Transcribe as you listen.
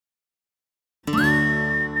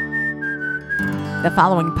The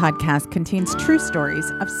following podcast contains true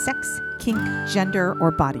stories of sex, kink, gender,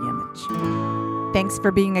 or body image. Thanks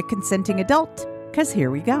for being a consenting adult, because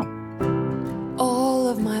here we go. All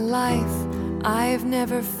of my life, I've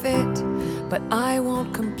never fit, but I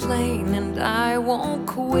won't complain and I won't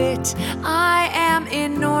quit. I am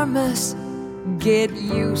enormous, get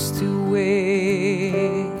used to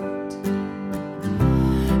it.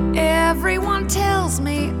 Everyone tells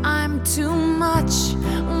me I'm too much.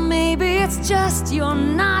 Maybe it's just you're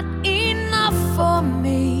not enough for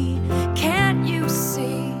me. Can't you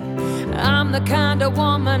see? I'm the kind of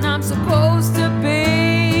woman I'm supposed to be.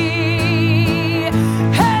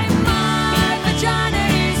 Hey, my vagina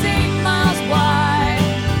is 8 miles wide.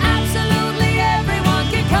 Absolutely everyone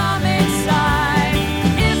can come inside.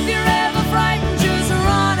 If you're ever frightened, just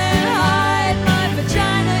run and hide. My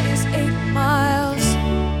vagina is 8 miles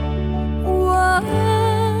wide.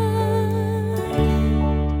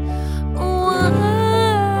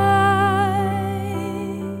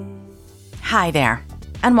 Hi there,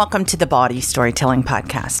 and welcome to the Bawdy Storytelling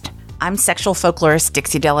Podcast. I'm sexual folklorist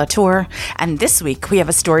Dixie Delatour, and this week we have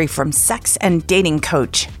a story from sex and dating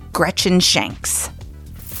coach Gretchen Shanks.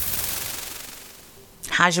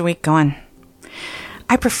 How's your week going?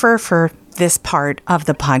 I prefer for this part of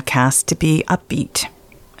the podcast to be upbeat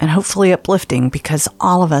and hopefully uplifting because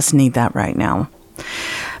all of us need that right now.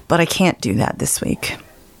 But I can't do that this week.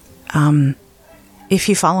 If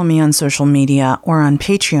you follow me on social media or on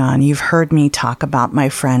Patreon, you've heard me talk about my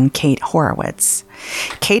friend Kate Horowitz.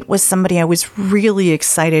 Kate was somebody I was really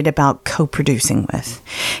excited about co-producing with.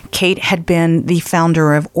 Kate had been the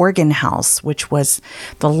founder of Organ House, which was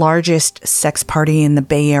the largest sex party in the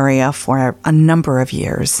Bay Area for a number of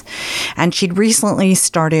years. And she'd recently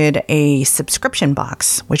started a subscription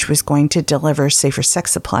box, which was going to deliver safer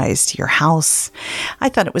sex supplies to your house. I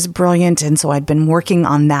thought it was brilliant, and so I'd been working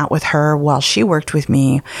on that with her while she worked with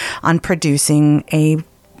me on producing a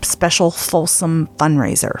special Folsom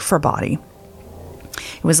fundraiser for Bawdy.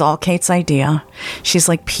 It was all Kate's idea. She's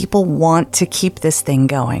like, people want to keep this thing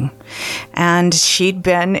going. And she'd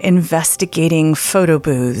been investigating photo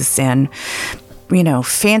booths and,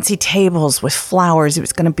 fancy tables with flowers. It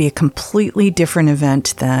was going to be a completely different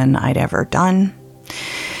event than I'd ever done.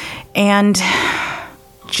 And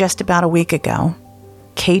just about a week ago,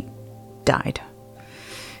 Kate died.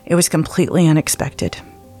 It was completely unexpected.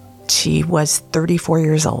 She was 34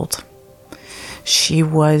 years old. She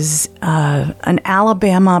was an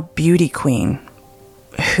Alabama beauty queen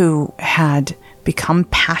who had become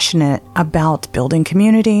passionate about building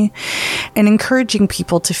community and encouraging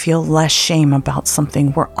people to feel less shame about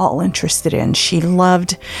something we're all interested in. She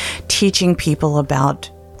loved teaching people about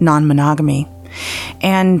non-monogamy,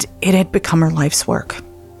 and it had become her life's work.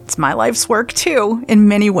 It's my life's work too, in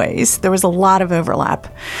many ways. There was a lot of overlap.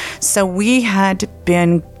 So we had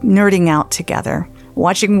been nerding out together,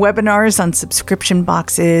 watching webinars on subscription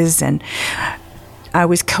boxes, and I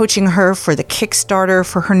was coaching her for the Kickstarter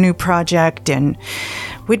for her new project, and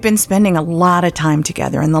we'd been spending a lot of time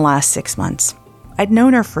together in the last 6 months. I'd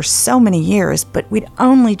known her for so many years, but we'd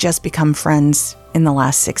only just become friends in the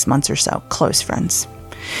last 6 months or so, close friends.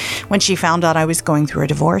 When she found out I was going through a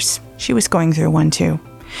divorce, she was going through one too.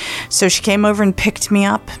 So she came over and picked me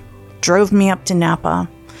up, drove me up to Napa,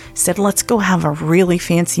 said, let's go have a really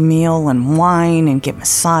fancy meal and wine and get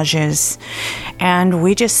massages. And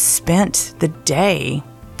we just spent the day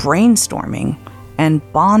brainstorming and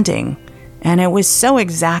bonding. And it was so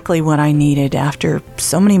exactly what I needed after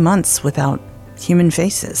so many months without human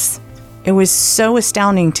faces. It was so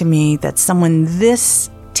astounding to me that someone this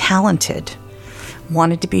talented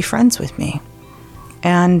wanted to be friends with me.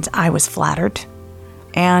 And I was flattered.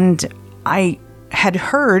 And I had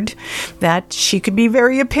heard that she could be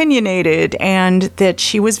very opinionated and that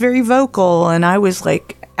she was very vocal. And I was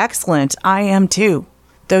like, excellent, I am too.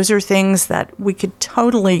 Those are things that we could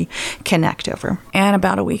totally connect over. And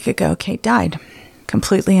about a week ago, Kate died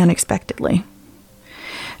completely unexpectedly.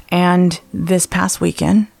 And this past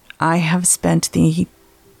weekend, I have spent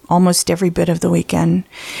almost every bit of the weekend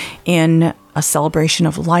in a celebration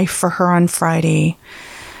of life for her on Friday.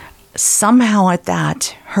 Somehow at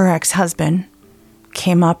that, her ex-husband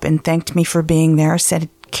came up and thanked me for being there, said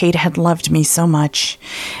Kate had loved me so much,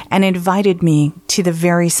 and invited me to the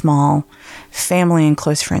very small family and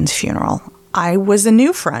close friends funeral. I was a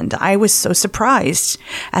new friend. I was so surprised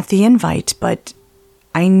at the invite, but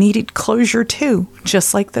I needed closure too,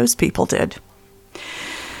 just like those people did.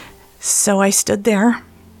 So I stood there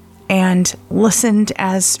and listened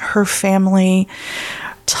as her family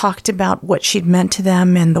talked about what she'd meant to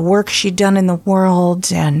them and the work she'd done in the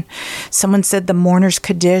world. And someone said the mourner's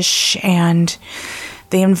Kaddish, and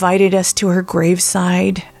They invited us to her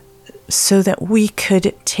graveside so that we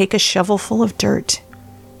could take a shovel full of dirt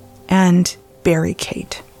and bury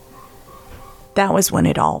Kate. That was when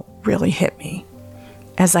it all really hit me,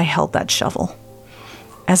 as I held that shovel,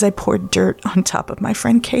 as I poured dirt on top of my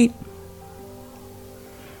friend Kate.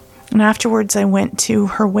 And afterwards, I went to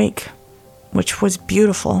her wake, which was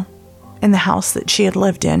beautiful, in the house that she had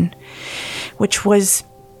lived in, which was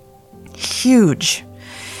huge.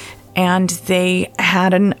 And they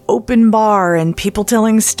had an open bar and people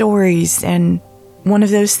telling stories, and one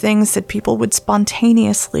of those things that people would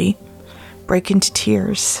spontaneously break into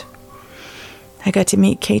tears. I got to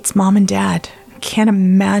meet Kate's mom and dad. I can't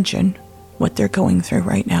imagine what they're going through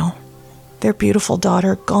right now. Their beautiful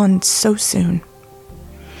daughter gone so soon.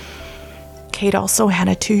 Kate also had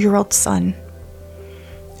a 2-year-old son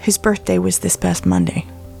whose birthday was this past Monday,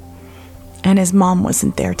 and his mom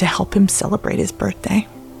wasn't there to help him celebrate his birthday.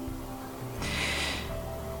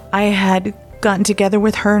 I had gotten together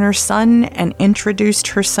with her and her son and introduced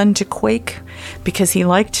her son to Quake because he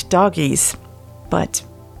liked doggies, but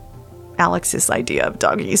Alex's idea of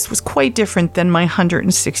doggies was quite different than my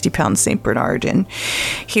 160-pound St. Bernard, and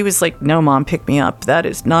he was like, "No, Mom, pick me up. That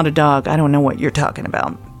is not a dog. I don't know what you're talking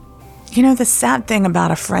about." You know, the sad thing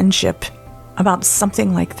about a friendship, about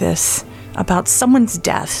something like this, about someone's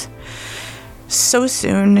death so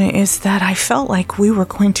soon, is that I felt like we were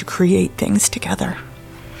going to create things together.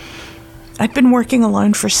 I'd been working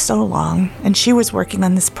alone for so long, and she was working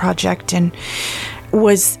on this project and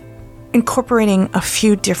was incorporating a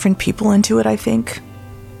few different people into it, I think.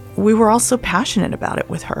 We were also passionate about it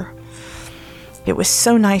with her. It was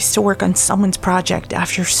so nice to work on someone's project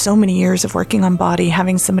after so many years of working on Body,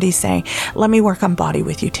 having somebody say, "Let me work on Body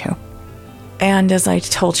with you too." And as I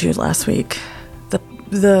told you last week,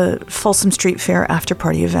 the Folsom Street Fair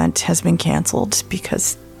after-party event has been canceled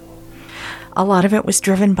because a lot of it was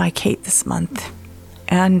driven by Kate this month,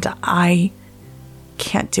 and I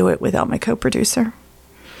can't do it without my co-producer.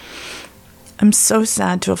 I'm so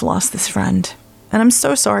sad to have lost this friend, and I'm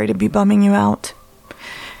so sorry to be bumming you out.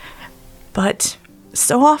 But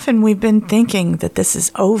so often we've been thinking that this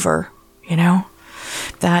is over, you know,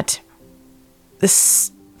 that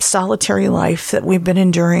this solitary life that we've been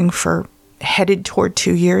enduring for headed toward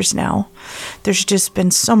 2 years now, there's just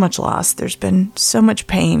been so much loss. There's been so much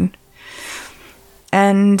pain.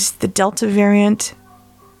 And the Delta variant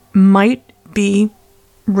might be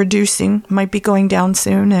reducing, might be going down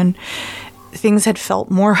soon, and things had felt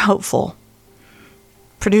more hopeful.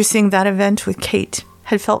 Producing that event with Kate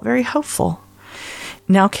had felt very hopeful.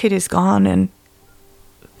 Now Kate is gone, and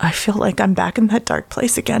I feel like I'm back in that dark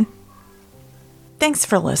place again. Thanks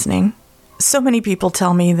for listening. So many people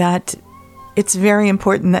tell me that it's very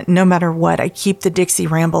important that no matter what, I keep the Dixie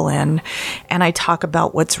Ramble in, and I talk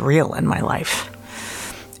about what's real in my life.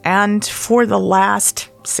 And for the last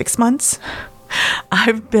 6 months,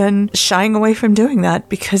 I've been shying away from doing that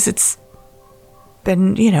because it's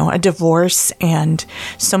been, you know, a divorce and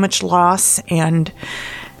so much loss, and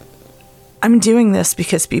I'm doing this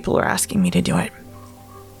because people are asking me to do it.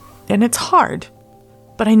 And it's hard,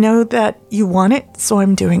 but I know that you want it, so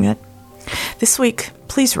I'm doing it. This week,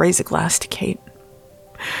 please raise a glass to Kate.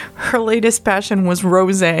 Her latest passion was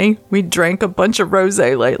rosé. We drank a bunch of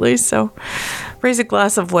rosé lately, so raise a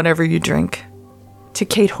glass of whatever you drink to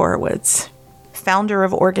Kate Horowitz, founder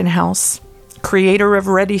of Organ House, creator of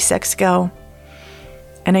Ready, Sex, Go,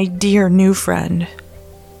 and a dear new friend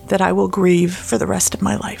that I will grieve for the rest of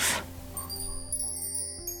my life.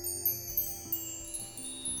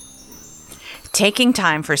 Taking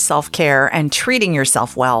time for self-care and treating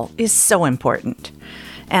yourself well is so important.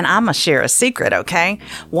 And I'm going to share a secret, okay?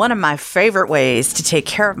 One of my favorite ways to take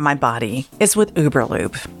care of my body is with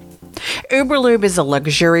Uberlube. Uberlube is a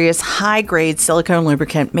luxurious, high-grade silicone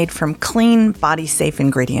lubricant made from clean, body-safe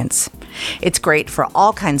ingredients. It's great for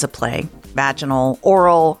all kinds of play, vaginal,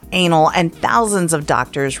 oral, anal, and thousands of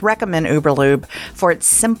doctors recommend Uberlube for its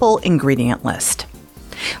simple ingredient list.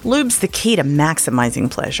 Lube's the key to maximizing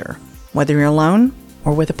pleasure, whether you're alone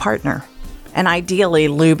or with a partner. And ideally,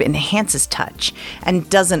 lube enhances touch and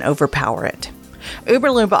doesn't overpower it.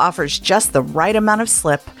 Uberlube offers just the right amount of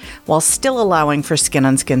slip while still allowing for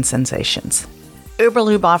skin-on-skin sensations.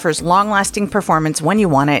 Uberlube offers long-lasting performance when you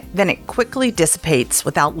want it, then it quickly dissipates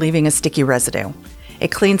without leaving a sticky residue.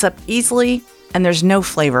 It cleans up easily, and there's no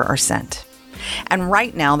flavor or scent. And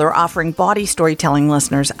right now, they're offering Body Storytelling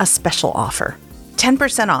listeners a special offer.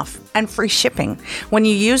 10% off and free shipping when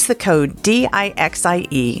you use the code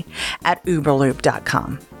DIXIE at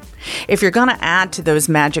uberlube.com. If you're going to add to those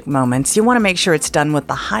magic moments, you want to make sure it's done with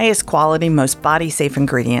the highest quality, most body-safe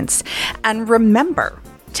ingredients. And remember,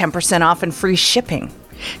 10% off and free shipping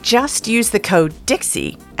Just use the code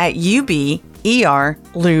DIXIE at uberlube.com.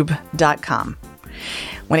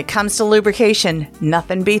 When it comes to lubrication,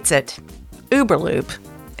 nothing beats it. Uberlube.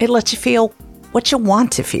 It lets you feel what you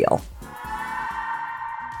want to feel.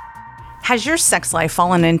 Has your sex life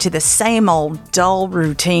fallen into the same old dull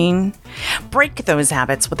routine? Break those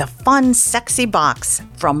habits with a fun, sexy box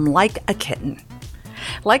from Like a Kitten.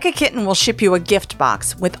 Like a Kitten will ship you a gift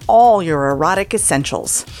box with all your erotic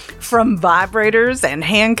essentials, from vibrators and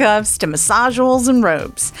handcuffs to massage oils and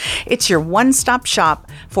robes. It's your one-stop shop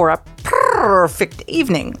for a perfect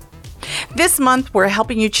evening. This month, we're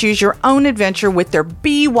helping you choose your own adventure with their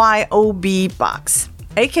BYOB box,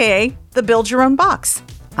 aka the Build Your Own Box.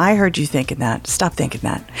 I heard you thinking that. Stop thinking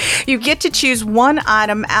that. You get to choose one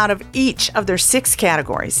item out of each of their 6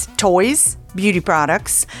 categories: toys, beauty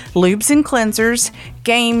products, lubes and cleansers,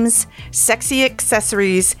 games, sexy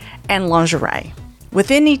accessories, and lingerie.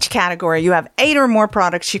 Within each category, you have 8 or more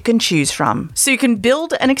products you can choose from, so you can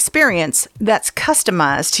build an experience that's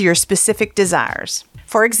customized to your specific desires.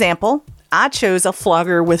 For example, I chose a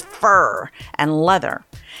flogger with fur and leather.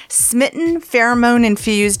 Smitten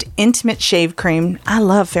pheromone-infused intimate shave cream. I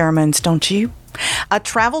love pheromones, don't you? A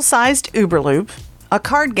travel-sized Uberlube. A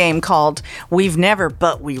card game called We've Never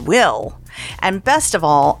But We Will. And best of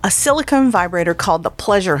all, a silicone vibrator called the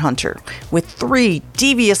Pleasure Hunter with 3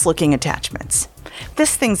 devious-looking attachments.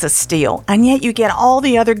 This thing's a steal, and yet you get all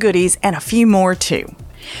the other goodies and a few more too.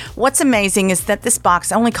 What's amazing is that this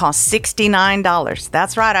box only costs $69.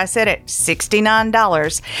 That's right, I said it,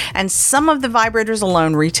 $69. And some of the vibrators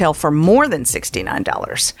alone retail for more than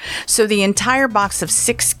 $69. So the entire box of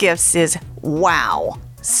 6 gifts is, wow,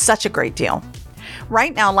 such a great deal.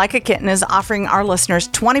 Right now, Like a Kitten is offering our listeners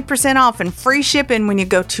 20% off and free shipping when you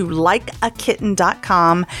go to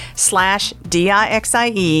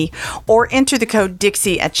likeakitten.com/DIXIE or enter the code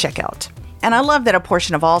DIXIE at checkout. And I love that a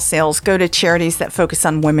portion of all sales go to charities that focus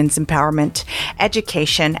on women's empowerment,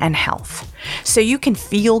 education, and health. So you can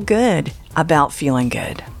feel good about feeling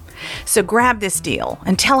good. So grab this deal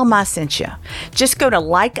and tell them I sent you. Just go to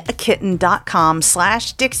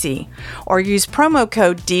likeakitten.com/Dixie or use promo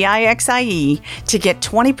code DIXIE to get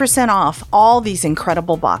 20% off all these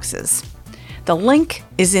incredible boxes. The link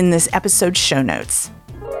is in this episode's show notes.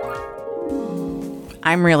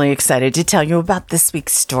 I'm really excited to tell you about this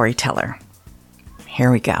week's storyteller.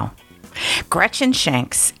 Here we go. Gretchen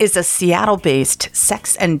Shanks is a Seattle-based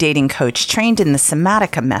sex and dating coach trained in the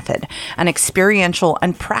Somatica method, an experiential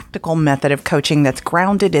and practical method of coaching that's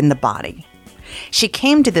grounded in the body. She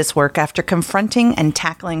came to this work after confronting and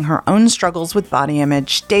tackling her own struggles with body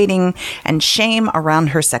image, dating, and shame around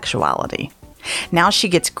her sexuality. Now she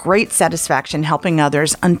gets great satisfaction helping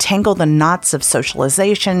others untangle the knots of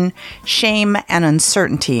socialization, shame, and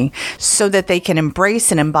uncertainty so that they can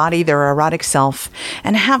embrace and embody their erotic self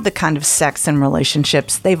and have the kind of sex and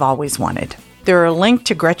relationships they've always wanted. There are a link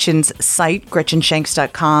to Gretchen's site,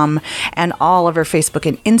 GretchenShanks.com, and all of her Facebook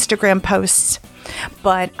and Instagram posts.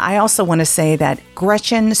 But I also want to say that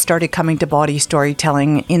Gretchen started coming to body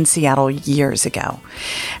storytelling in Seattle years ago,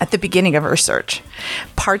 at the beginning of her search.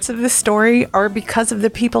 Parts of the story are because of the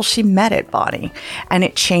people she met at Body, and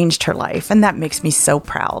it changed her life, and that makes me so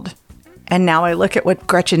proud. And now I look at what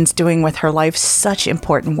Gretchen's doing with her life, such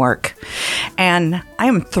important work. And I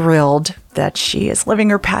am thrilled that she is living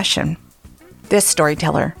her passion. This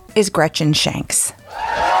storyteller is Gretchen Shanks.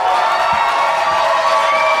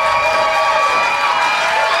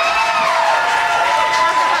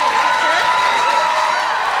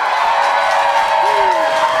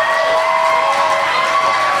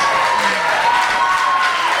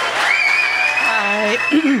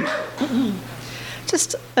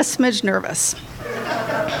 Just a smidge nervous.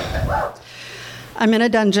 I'm in a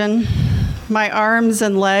dungeon. My arms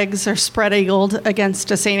and legs are spread-eagled against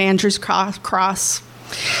a St. Andrew's cross.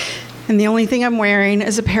 And the only thing I'm wearing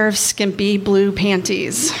is a pair of skimpy blue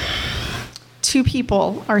panties. 2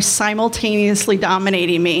 people are simultaneously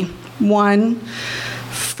dominating me. One,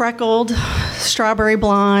 freckled, strawberry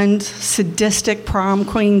blonde, sadistic prom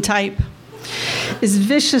queen type, is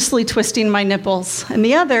viciously twisting my nipples. And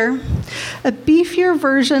the other, a beefier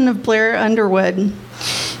version of Blair Underwood,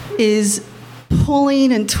 is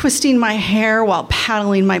pulling and twisting my hair while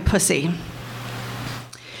paddling my pussy.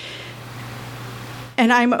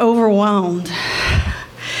 And I'm overwhelmed.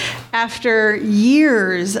 After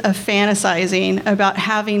years of fantasizing about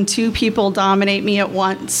having 2 people dominate me at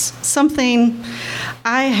once, something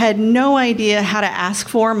I had no idea how to ask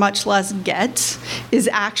for, much less get, is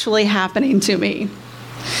actually happening to me.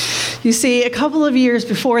 You see, a couple of years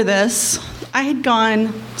before this, I had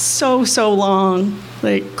gone so long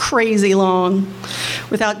like crazy long,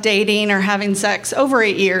 without dating or having sex, over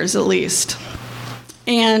 8 years at least.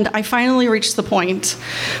 And I finally reached the point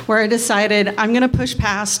where I decided I'm going to push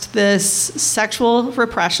past this sexual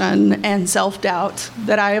repression and self-doubt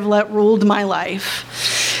that I have let ruled my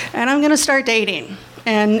life. And I'm going to start dating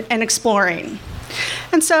and exploring.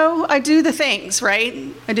 And so I do the things,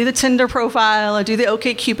 right? I do the Tinder profile, I do the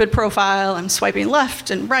OkCupid profile, I'm swiping left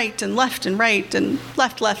and right and left and right and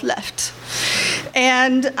left, left, left.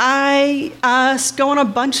 And I go on a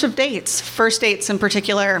bunch of dates, first dates in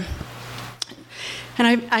particular.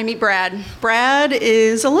 And I meet Brad. Brad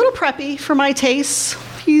is a little preppy for my tastes.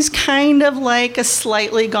 He's kind of like a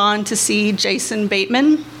slightly gone to see Jason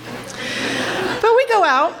Bateman. But we go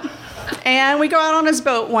out. And we go out on his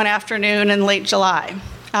boat one afternoon in late July,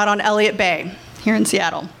 out on Elliott Bay here in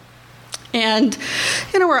Seattle. And,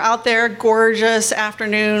 we're out there, gorgeous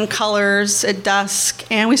afternoon colors at dusk,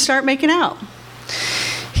 and we start making out.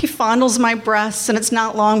 He fondles my breasts, and it's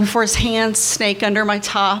not long before his hands snake under my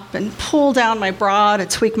top and pull down my bra to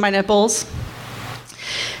tweak my nipples.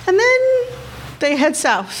 And then they head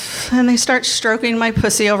south, and they start stroking my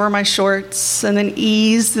pussy over my shorts, and then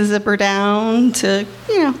ease the zipper down to,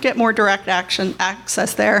 get more direct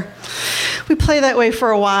access there. We play that way for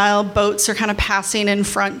a while. Boats are kind of passing in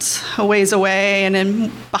front, a ways away, and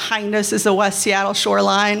then behind us is the West Seattle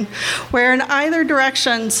shoreline, where in either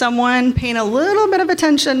direction, someone paying a little bit of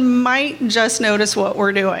attention might just notice what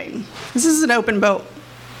we're doing. This is an open boat.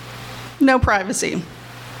 No privacy.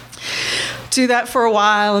 Do that for a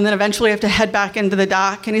while, and then eventually have to head back into the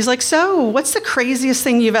dock. And he's like, so, what's the craziest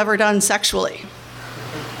thing you've ever done sexually?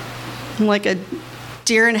 I'm like a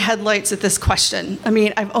deer in headlights at this question. I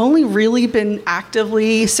mean, I've only really been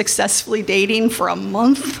actively, successfully dating for a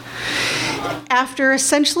month after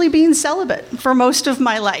essentially being celibate for most of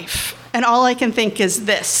my life. And all I can think is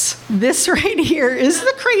this. This right here is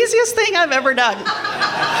the craziest thing I've ever done.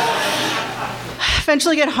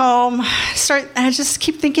 Eventually get home, and I just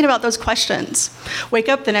keep thinking about those questions. Wake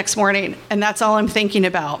up the next morning, and that's all I'm thinking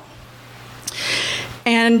about.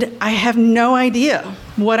 And I have no idea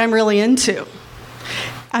what I'm really into.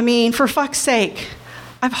 I mean, for fuck's sake,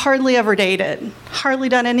 I've hardly ever dated, hardly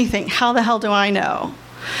done anything. How the hell do I know?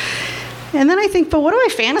 And then I think, but what do I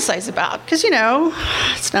fantasize about? Because,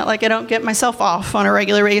 it's not like I don't get myself off on a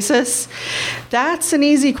regular basis. That's an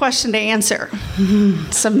easy question to answer.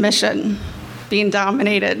 Submission. Being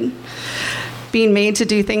dominated, being made to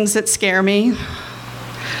do things that scare me,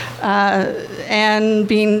 and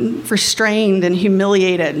being restrained and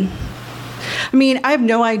humiliated. I mean, I have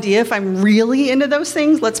no idea if I'm really into those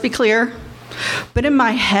things, let's be clear, but in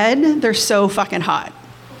my head, they're so fucking hot.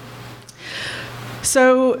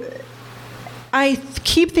 So I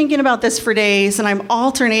keep thinking about this for days, and I'm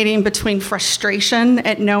alternating between frustration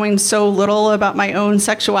at knowing so little about my own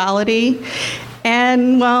sexuality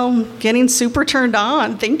and, getting super turned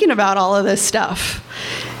on thinking about all of this stuff.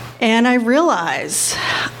 And I realize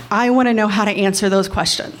I want to know how to answer those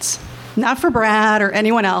questions. Not for Brad or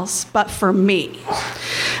anyone else, but for me.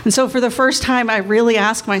 And so for the first time, I really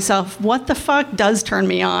ask myself, what the fuck does turn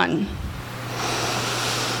me on?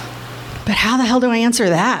 But how the hell do I answer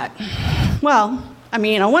that? Well, I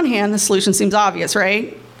mean, on one hand, the solution seems obvious,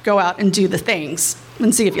 right? Go out and do the things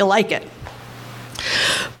and see if you like it.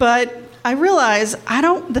 But I realize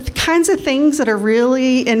the kinds of things that are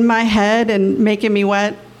really in my head and making me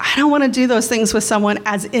wet, I don't want to do those things with someone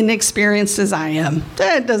as inexperienced as I am.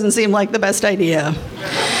 That doesn't seem like the best idea. And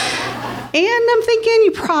I'm thinking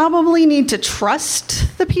you probably need to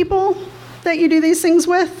trust the people that you do these things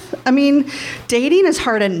with. I mean, dating is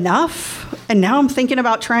hard enough, and now I'm thinking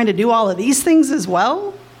about trying to do all of these things as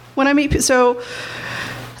well when I meet people. So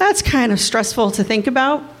that's kind of stressful to think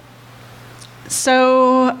about.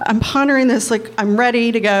 So I'm pondering this, like, I'm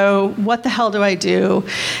ready to go. What the hell do I do?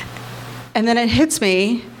 And then it hits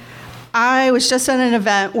me. I was just at an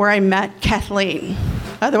event where I met Kathleen,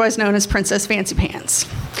 otherwise known as Princess Fancy Pants.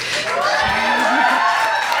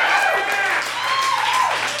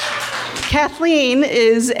 Kathleen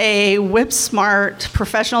is a whip-smart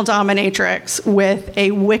professional dominatrix with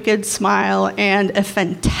a wicked smile and a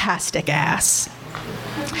fantastic ass.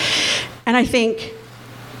 And I think,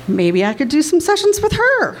 maybe I could do some sessions with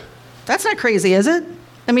her. That's not crazy, is it?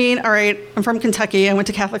 I mean, all right, I'm from Kentucky. I went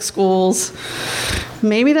to Catholic schools.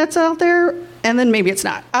 Maybe that's out there, and then maybe it's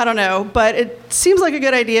not. I don't know, but it seems like a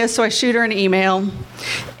good idea, so I shoot her an email,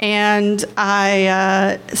 and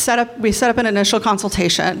we set up an initial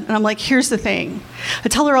consultation, and I'm like, here's the thing. I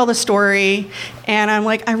tell her all the story, and I'm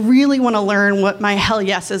like, I really want to learn what my hell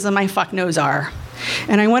yeses and my fuck nos are,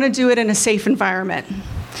 and I want to do it in a safe environment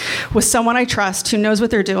with someone I trust who knows what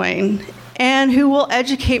they're doing. and who will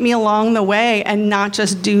educate me along the way and not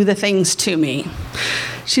just do the things to me.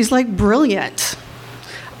 She's like, brilliant.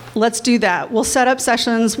 Let's do that. We'll set up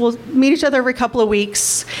sessions. We'll meet each other every couple of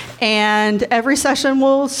weeks, and every session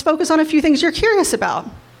we'll focus on a few things you're curious about.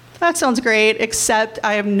 That sounds great, except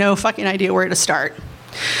I have no fucking idea where to start.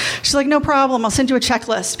 She's like, no problem, I'll send you a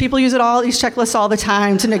checklist. People use these checklists all the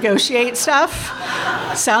time to negotiate stuff.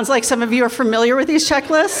 Sounds like some of you are familiar with these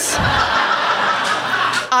checklists.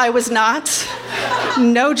 I was not.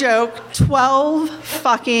 No joke, 12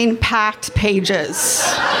 fucking packed pages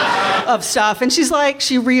of stuff. And she's like,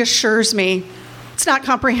 she reassures me, it's not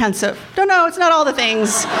comprehensive. No, it's not all the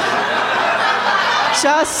things.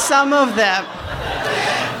 Just some of them.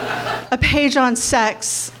 A page on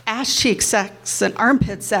sex, ass cheek sex, and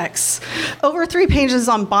armpit sex. Over 3 pages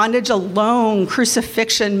on bondage alone,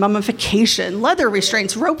 crucifixion, mummification, leather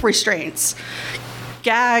restraints, rope restraints,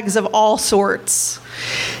 gags of all sorts.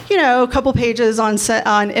 You know, a couple pages on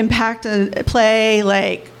impact and play,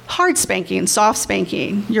 like hard spanking, soft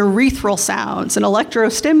spanking, urethral sounds, and electro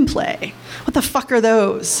stim play. What the fuck are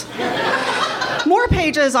those? More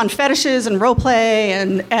pages on fetishes and role play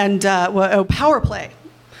and power play.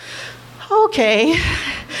 Okay,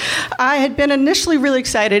 I had been initially really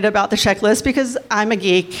excited about the checklist because I'm a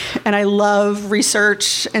geek and I love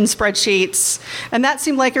research and spreadsheets, and that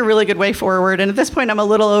seemed like a really good way forward. And at this point, I'm a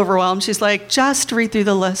little overwhelmed. She's like, just read through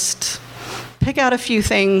the list. Pick out a few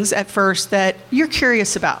things at first that you're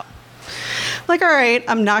curious about. I'm like, all right,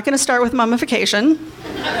 I'm not going to start with mummification.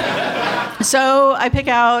 So I pick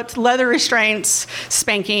out leather restraints,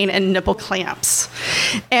 spanking, and nipple clamps.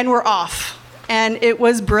 And we're off. And it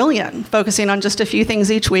was brilliant, focusing on just a few things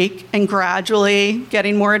each week and gradually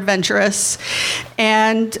getting more adventurous.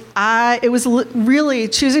 And it was really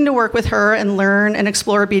choosing to work with her and learn and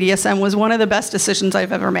explore BDSM was one of the best decisions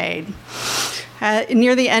I've ever made.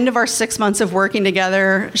 Near the end of our 6 months of working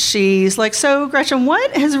together, she's like, so Gretchen,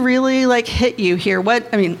 what has really hit you here?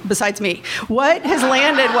 Besides me, what has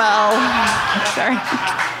landed well? Sorry.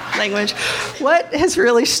 Language. What has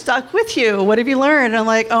really stuck with you? What have you learned? And I'm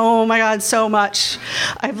like, oh my God, so much.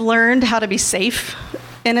 I've learned how to be safe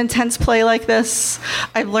in intense play like this.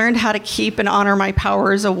 I've learned how to keep and honor my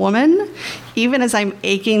power as a woman, even as I'm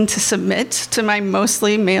aching to submit to my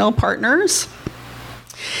mostly male partners.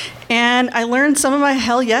 And I learned some of my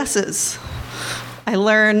hell yeses. I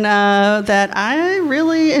learned that I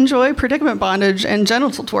really enjoy predicament bondage and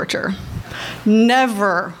genital torture.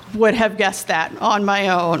 Never would have guessed that on my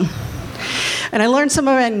own. And I learned some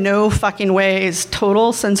of my no fucking ways.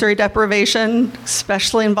 Total sensory deprivation,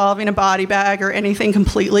 especially involving a body bag or anything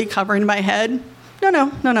completely covering my head.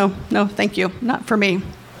 No, thank you, not for me.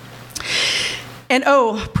 And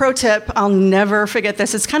pro tip, I'll never forget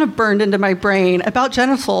this. It's kind of burned into my brain about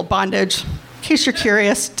genital bondage, in case you're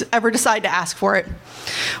curious, ever decide to ask for it.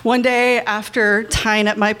 One day, after tying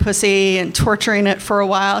up my pussy and torturing it for a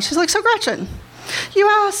while, she's like, so Gretchen, you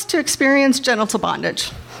asked to experience genital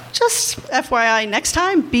bondage. Just FYI, next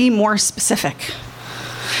time, be more specific.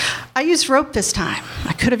 I used rope this time.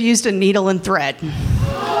 I could have used a needle and thread.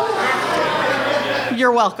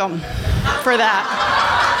 You're welcome for that.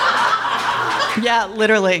 Yeah,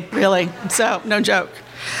 literally, really. So, no joke.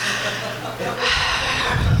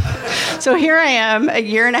 So here I am, a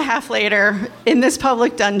year and a half later, in this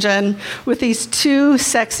public dungeon with these 2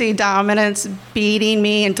 sexy dominants beating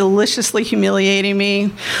me and deliciously humiliating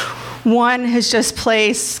me. One has just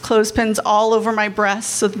placed clothespins all over my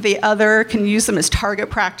breasts so that the other can use them as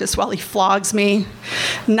target practice while he flogs me,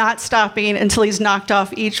 not stopping until he's knocked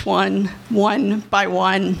off each one by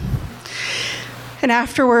one. And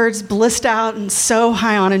afterwards, blissed out and so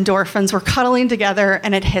high on endorphins, we're cuddling together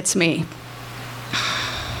and it hits me.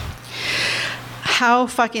 How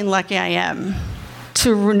fucking lucky I am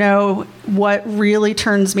to know what really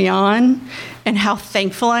turns me on and how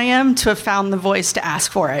thankful I am to have found the voice to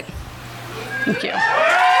ask for it. Thank you.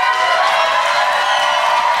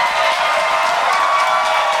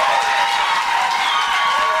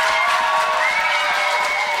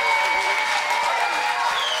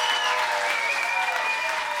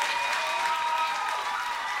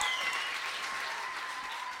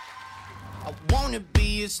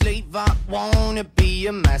 Slave, I wanna be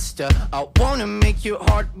a master. I wanna make your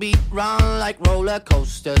heartbeat run like roller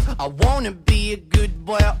coasters. I wanna be a good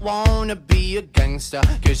boy, I wanna be a gangster.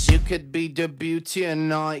 Cause you could be the beauty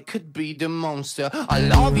and I could be the monster. I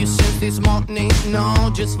love you since this morning,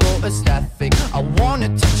 no, just for aesthetic. I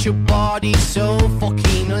wanna touch your body so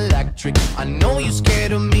fucking electric. I know you're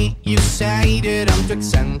scared of me, you say that I'm too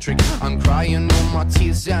eccentric. I'm crying all my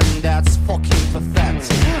tears and that's fucking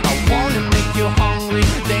pathetic. I wanna make you hungry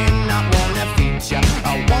then I wanna feature.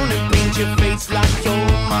 I wanna paint your face like you're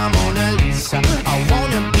my Mona Lisa. I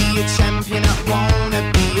wanna be a champion, I wanna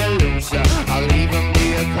be a loser. I'll even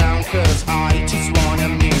be a clown cause I just wanna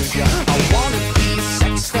amuse ya. I wanna be a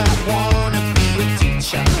sexter, I wanna be a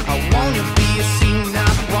teacher. I wanna be a singer, I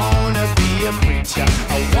wanna be a preacher.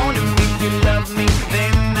 I wanna make you love me,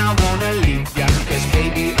 then I wanna leave ya. Cause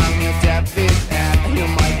baby I'm your David and you're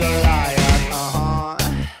my Goliath.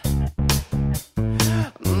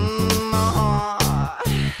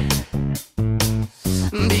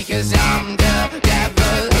 Because I'm the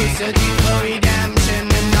devil who's searching for redemption,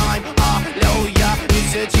 and I'm a lawyer who's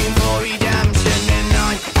searching for redemption, and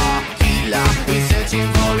I'm a healer who's searching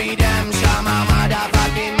for redemption. I'm a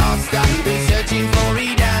motherfucking monster who's searching for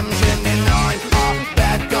redemption, and I'm a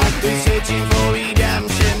bad guy who's searching for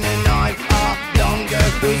redemption, and I'm a dumb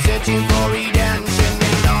girl who's searching for redemption,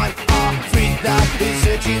 and I'm a freak that who's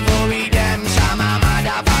searching for redemption. I'm a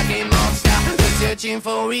motherfucking monster who's searching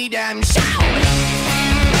for redemption.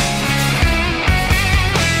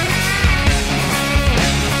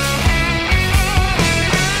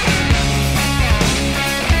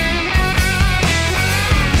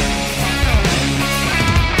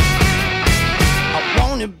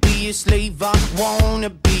 A slave, I wanna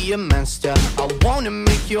be a monster. I wanna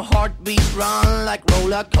make your heartbeat run like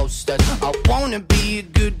roller coasters. I wanna be a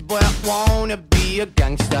good boy, I wanna be a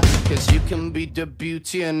gangster. Cause you can be the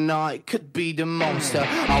beauty and I could be the monster.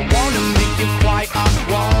 I wanna make you quiet, I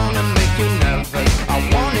wanna make you nervous. I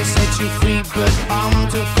wanna set you free but I'm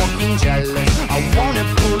too fucking jealous. I wanna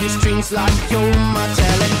pull your strings like you're my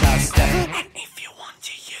Telecaster. And if you want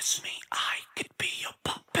to use me, I could be your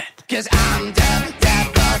puppet. Cause I'm the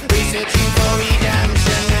devil searching for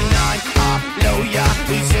redemption, and I'm a lawyer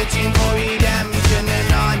who's searching for redemption,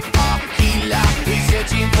 and I'm a healer who's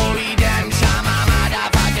searching for redemption. I'm a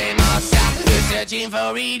motherfucking monster who's searching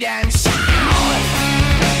for redemption.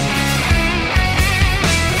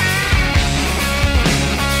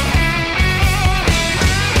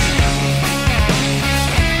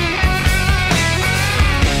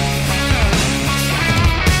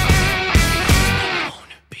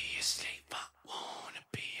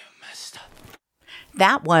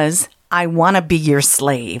 That was I Wanna Be Your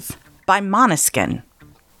Slave by Måneskin.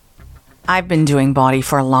 I've been doing body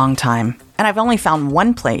for a long time, and I've only found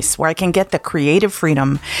one place where I can get the creative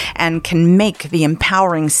freedom and can make the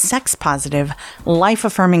empowering, sex-positive,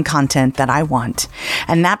 life-affirming content that I want,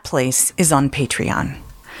 and that place is on Patreon.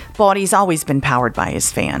 Body's always been powered by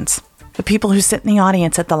his fans. The people who sit in the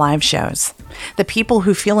audience at the live shows. The people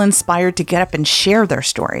who feel inspired to get up and share their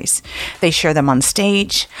stories. They share them on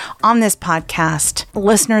stage, on this podcast,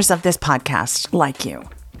 listeners of this podcast like you.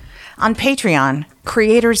 On Patreon,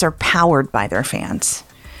 creators are powered by their fans.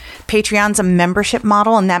 Patreon's a membership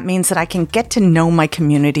model, and that means that I can get to know my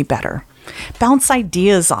community better, bounce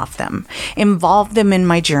ideas off them, involve them in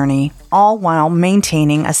my journey, all while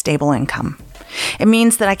maintaining a stable income. It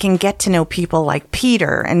means that I can get to know people like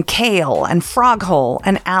Peter and Kale and Froghole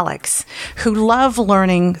and Alex, who love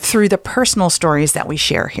learning through the personal stories that we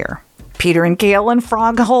share here. Peter and Kale and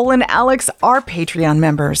Froghole and Alex are Patreon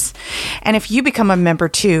members. And if you become a member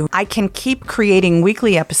too, I can keep creating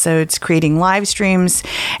weekly episodes, creating live streams,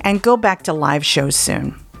 and go back to live shows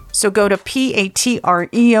soon. So go to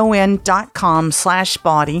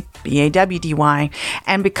patreon.com/bawdy, BAWDY,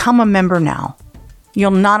 and become a member now.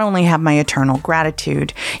 You'll not only have my eternal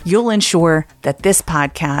gratitude, you'll ensure that this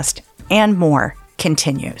podcast and more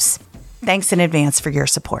continues. Thanks in advance for your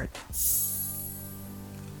support.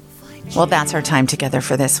 Well, that's our time together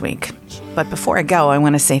for this week. But before I go, I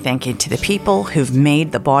want to say thank you to the people who've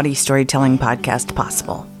made the Bawdy Storytelling Podcast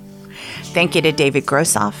possible. Thank you to David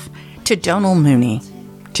Grossoff, to Donal Mooney,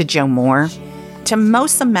 to Joe Moore, to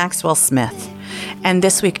Mosa Maxwell Smith, and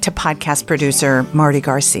this week to podcast producer Marty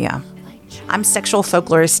Garcia. I'm sexual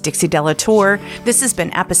folklorist Dixie Delatour. This has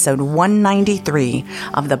been episode 193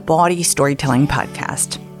 of the Bawdy Storytelling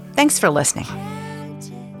Podcast. Thanks for listening.